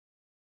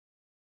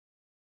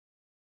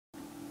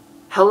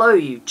Hello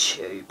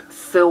YouTube,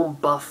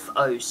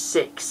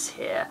 FilmBuff06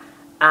 here,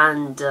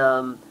 and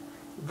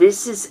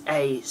this is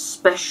a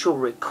special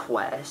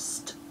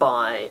request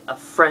by a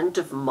friend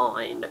of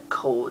mine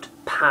called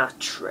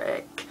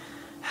Patrick,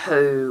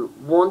 who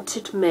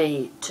wanted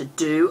me to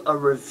do a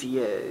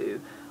review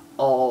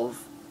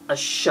of a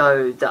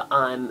show that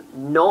I'm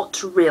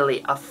not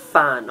really a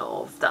fan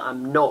of, that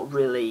I'm not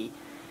really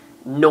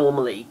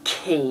normally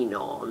keen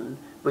on,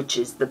 which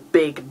is The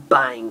Big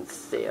Bang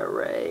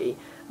Theory,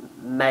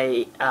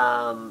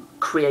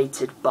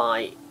 created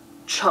by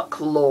Chuck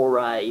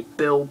Lorre,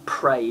 Bill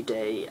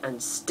Prady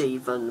and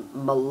Stephen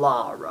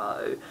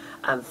Malaro,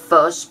 and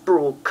first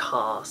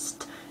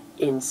broadcast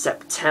in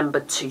September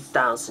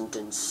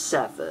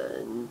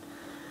 2007.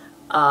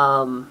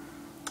 And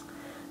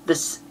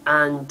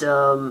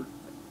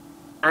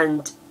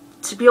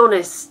to be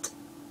honest,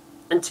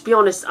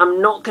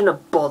 I'm not gonna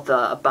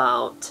bother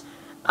about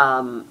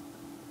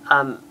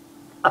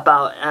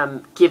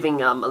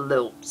giving a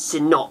little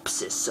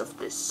synopsis of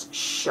this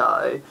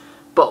show,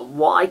 but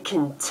what I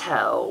can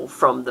tell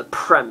from the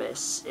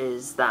premise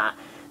is that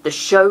the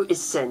show is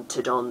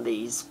centered on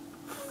this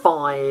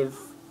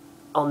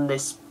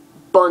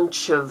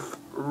bunch of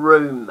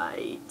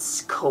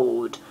roommates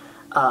called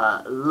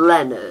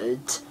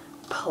Leonard,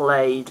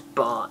 played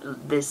by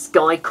this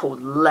guy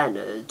called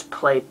Leonard,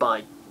 played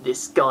by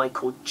this guy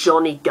called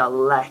Johnny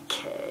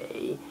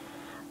Galecki,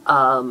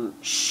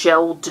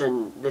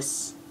 Sheldon,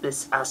 this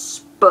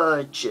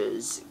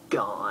Asperger's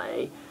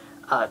guy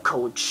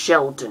called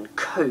Sheldon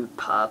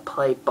Cooper,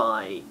 played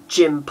by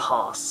Jim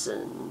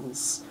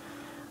Parsons.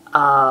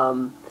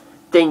 Then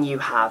you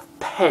have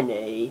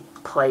Penny,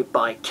 played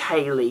by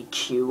Kaley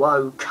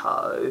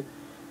Cuoco.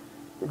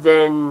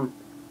 Then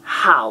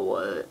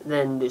Howard,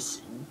 then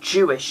this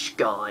Jewish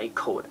guy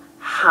called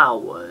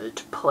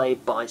Howard,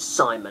 played by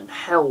Simon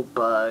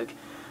Helberg.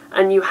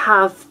 And you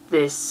have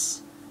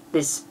this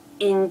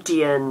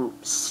Indian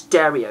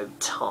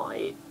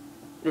stereotype,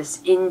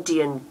 this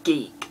Indian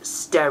geek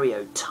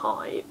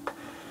stereotype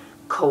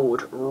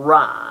called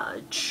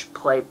Raj,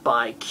 played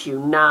by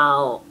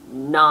Kunal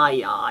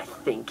Naya, I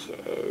think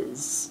it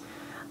is.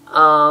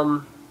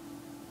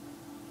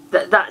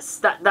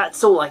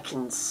 That's all I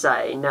can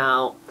say.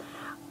 Now,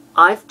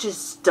 I've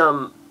just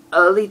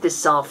early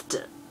this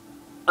afternoon,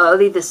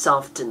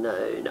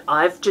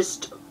 I've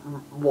just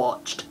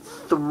watched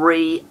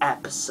 3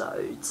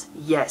 episodes.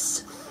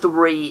 Yes,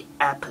 3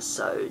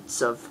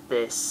 episodes of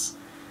this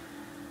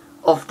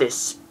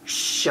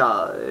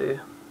show.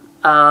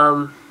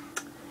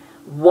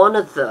 One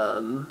of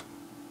them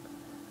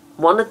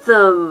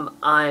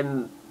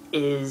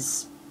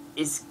is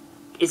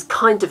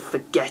kind of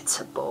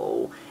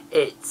forgettable.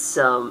 It's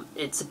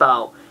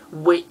about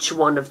which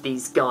one of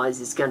these guys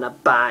is gonna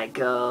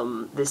bag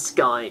this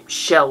guy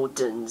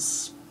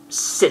Sheldon's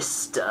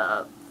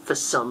sister for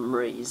some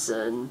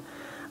reason.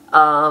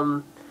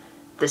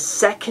 The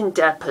second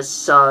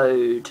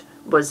episode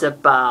was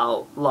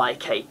about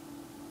like a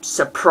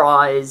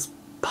surprise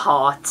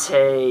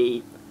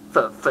party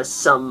for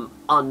some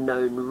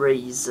unknown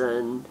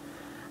reason,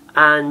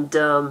 and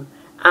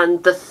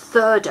the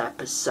third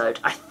episode,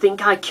 I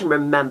think I can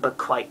remember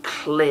quite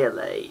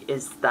clearly,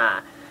 is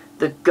that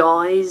the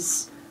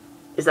guys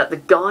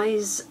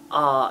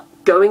are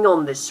going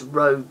on this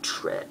road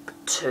trip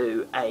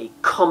to a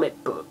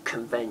comic book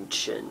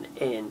convention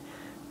in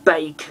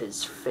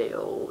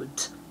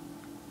Bakersfield,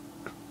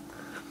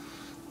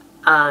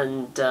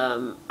 and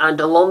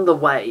along the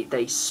way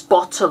they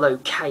spot a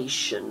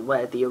location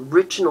where the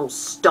original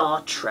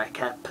Star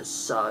Trek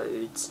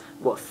episodes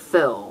were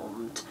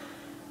filmed,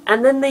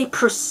 and then they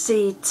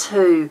proceed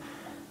to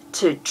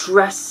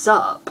dress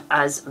up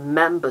as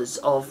members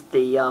of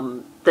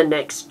the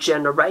Next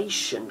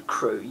Generation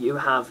crew. You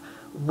have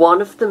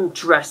one of them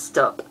dressed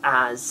up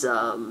as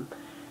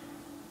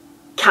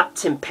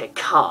Captain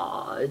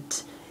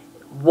Picard,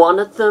 one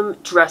of them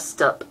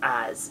dressed up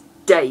as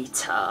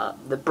Data,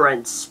 the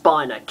Brent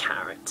Spiner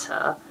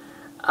character,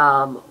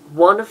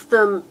 one of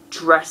them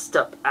dressed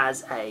up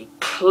as a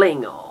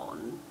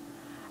Klingon,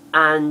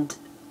 and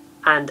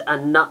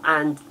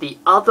the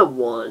other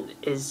one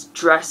is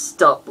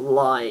dressed up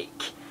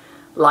like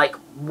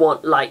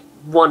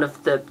one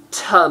of the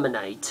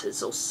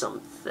Terminators or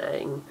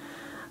something.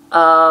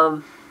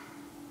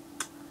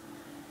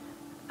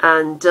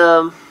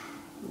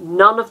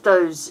 None of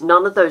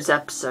those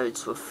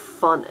episodes were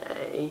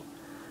funny.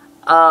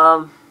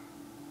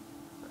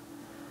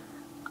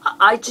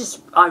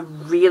 I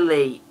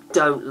really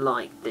don't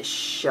like this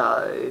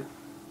show.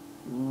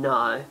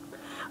 No.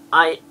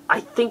 I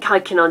think I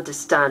can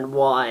understand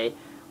why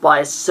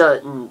a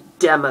certain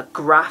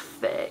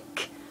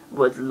demographic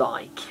would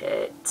like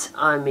it.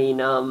 I mean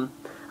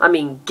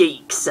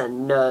geeks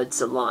and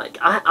nerds alike.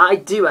 I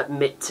do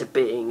admit to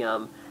being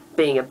a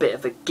bit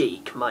of a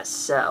geek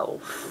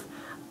myself.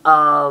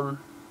 But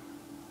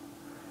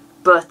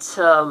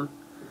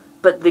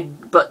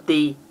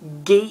the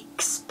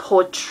geeks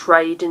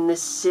portrayed in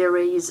this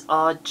series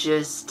are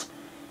just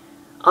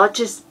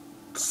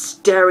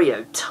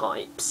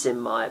stereotypes, in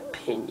my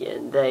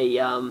opinion.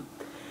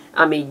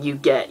 I mean, you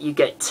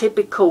get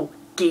typical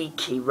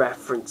geeky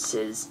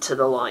references to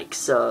the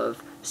likes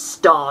of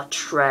Star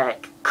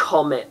Trek,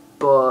 comic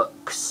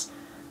books,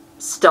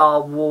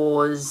 Star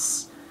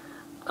Wars,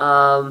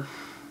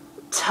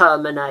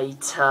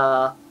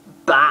 Terminator,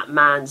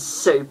 Batman,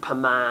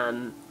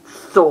 Superman,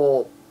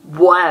 Thor,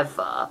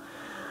 whatever.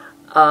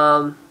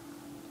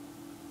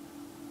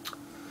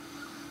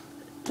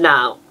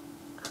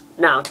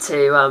 Now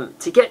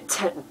to get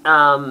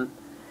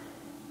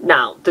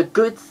now the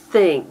good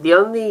thing, the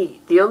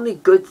only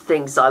good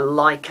things I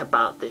like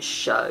about this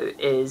show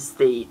is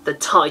the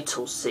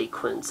title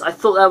sequence. I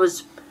thought that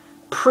was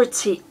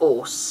pretty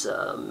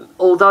awesome.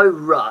 Although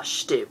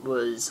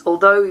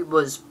it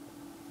was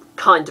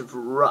kind of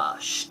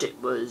rushed,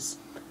 it was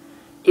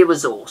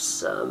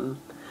awesome.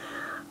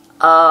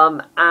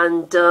 And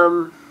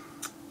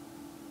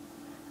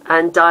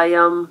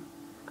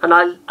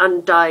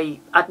I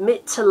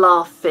admit to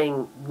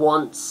laughing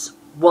once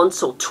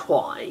or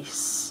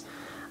twice.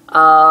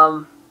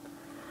 Other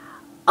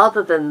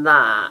than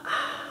that,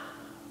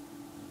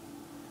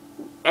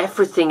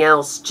 everything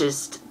else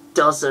just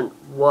doesn't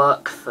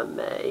work for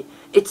me.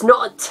 It's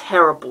not a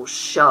terrible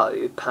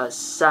show per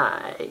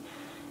se.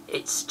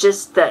 It's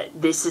just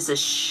that this is a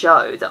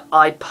show that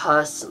I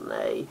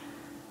personally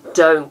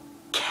don't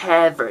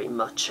care very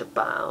much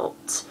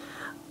about.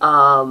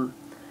 The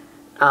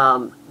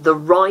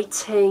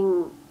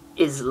writing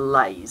is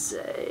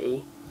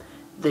lazy.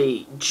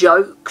 The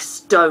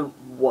jokes don't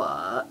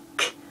work.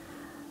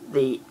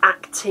 The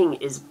acting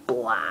is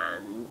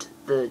bland.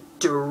 The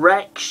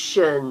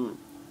direction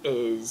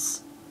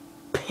is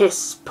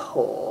piss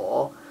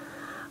poor.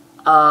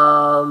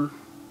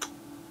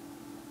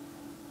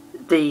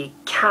 The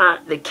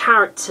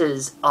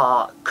characters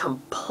are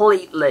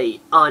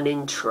completely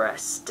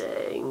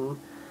uninteresting.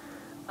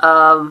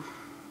 And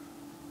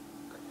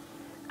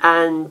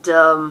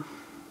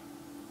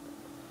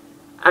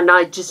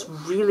I just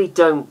really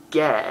don't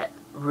get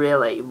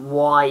really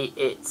why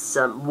it's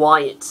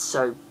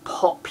so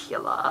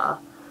popular,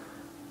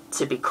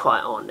 to be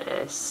quite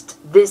honest.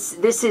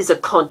 This is a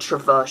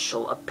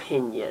controversial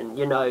opinion,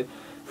 you know.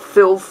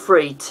 Feel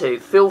free to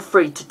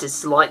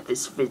dislike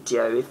this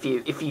video if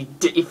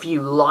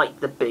you like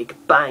The Big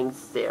Bang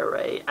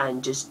Theory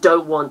and just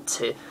don't want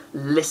to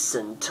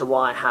listen to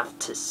what I have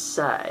to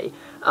say.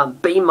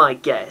 Be my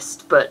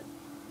guest, but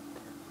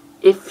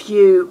if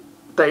you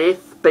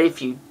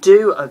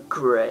do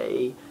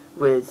agree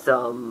with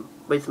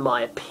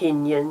my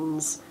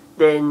opinions,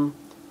 then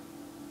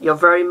you're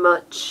very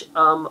much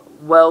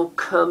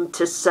welcome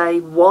to say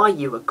why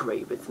you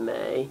agree with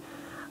me.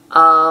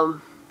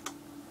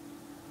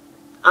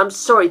 I'm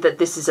sorry that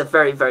this is a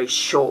very, very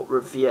short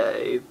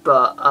review,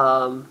 but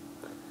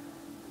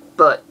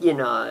you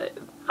know,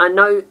 I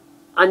know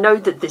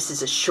that this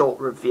is a short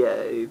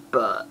review,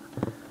 but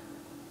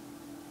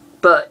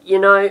you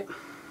know,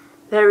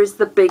 there is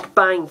The Big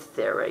Bang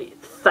Theory.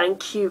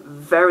 Thank you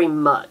very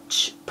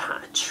much,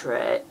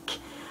 Patrick.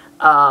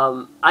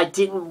 I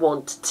didn't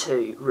want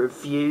to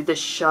review the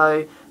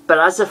show, but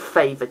as a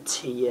favour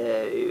to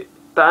you,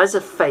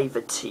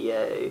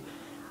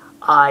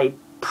 I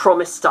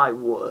promised I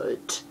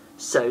would.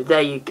 So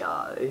there you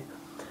go.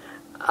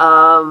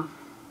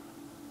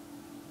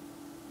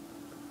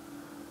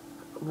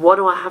 What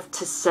do I have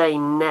to say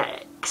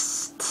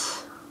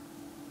next?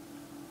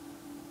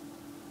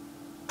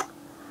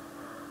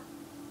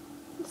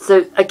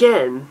 So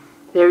again,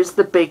 there is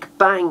The Big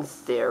Bang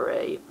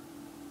Theory.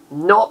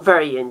 Not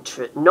very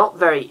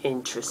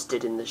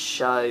interested in the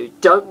show.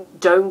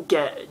 Don't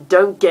get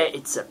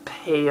its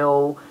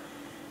appeal.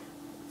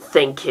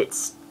 Think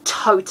it's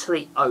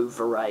totally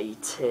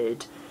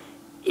overrated.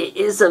 It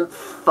isn't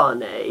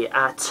funny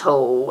at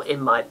all,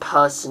 in my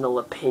personal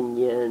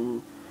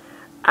opinion,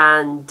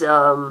 and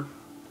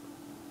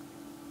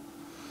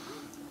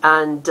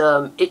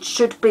it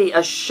should be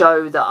a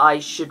show that I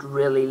should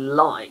really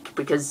like,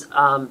 because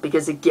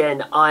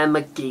again, I am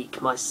a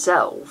geek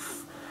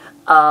myself,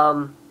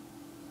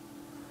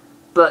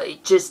 but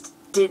it just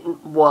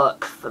didn't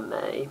work for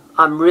me.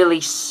 I'm really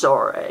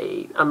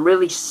sorry.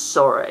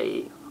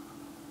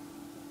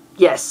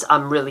 Yes,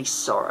 I'm really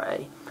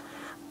sorry.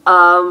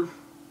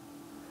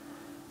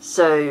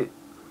 So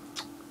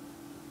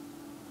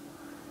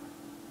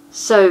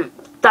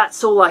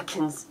that's all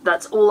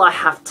I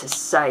have to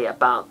say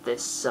about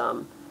this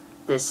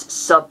this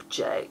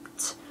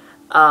subject.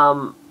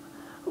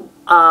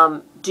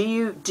 Do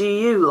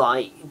you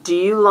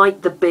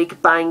like The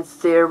Big Bang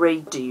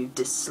Theory? Do you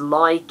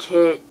dislike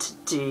it?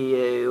 Do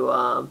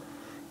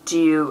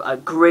you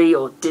agree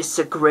or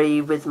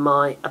disagree with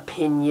my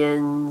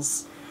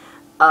opinions?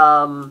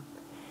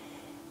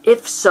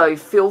 If so,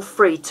 feel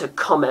free to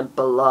comment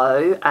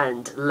below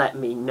and let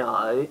me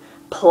know.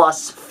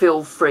 Plus,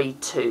 feel free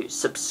to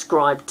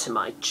subscribe to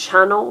my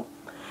channel.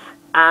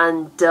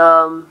 And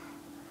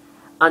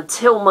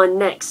until my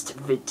next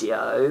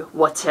video,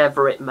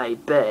 whatever it may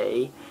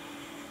be,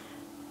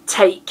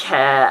 take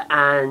care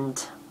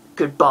and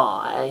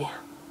goodbye.